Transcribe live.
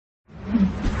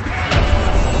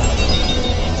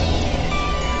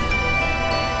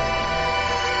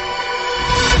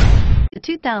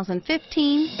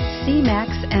2015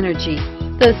 C-Max Energi.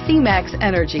 The C-Max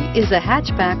Energi is a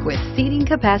hatchback with seating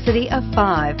capacity of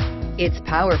 5. Its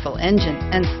powerful engine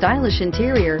and stylish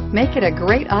interior make it a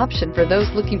great option for those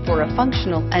looking for a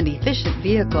functional and efficient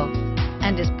vehicle,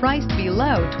 and is priced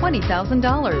below $20,000.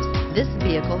 This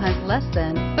vehicle has less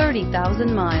than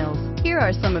 30,000 miles. Here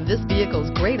are some of this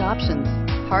vehicle's great options: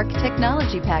 park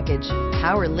technology package,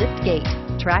 power lift gate,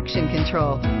 traction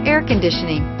control, air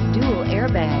conditioning, dual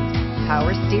airbags,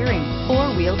 power steering,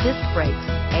 4-wheel disc brakes,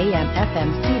 AM/FM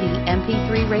CD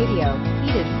MP3 radio,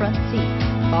 heated front seats,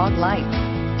 fog lights.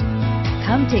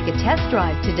 Come take a test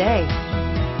drive today.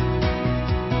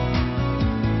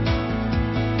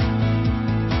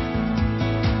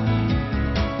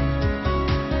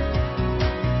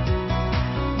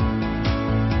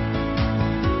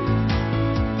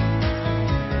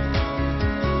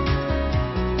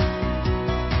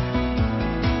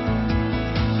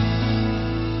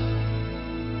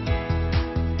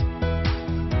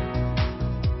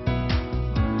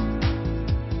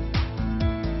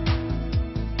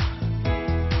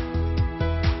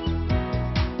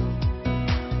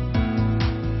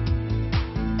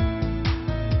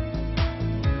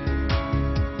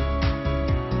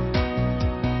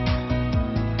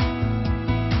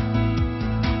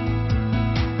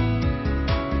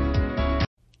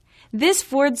 This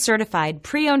Ford-certified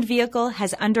pre-owned vehicle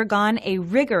has undergone a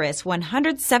rigorous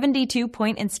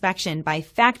 172-point inspection by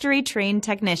factory-trained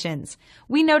technicians.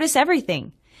 We notice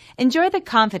everything. Enjoy the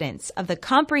confidence of the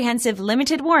comprehensive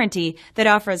limited warranty that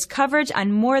offers coverage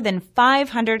on more than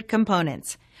 500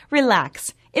 components.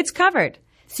 Relax, it's covered.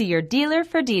 See your dealer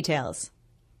for details.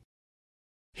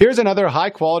 Here's another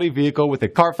high-quality vehicle with a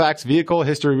Carfax Vehicle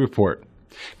History Report.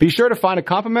 Be sure to find a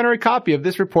complimentary copy of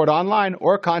this report online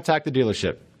or contact the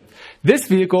dealership. This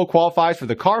vehicle qualifies for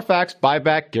the Carfax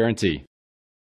Buyback Guarantee.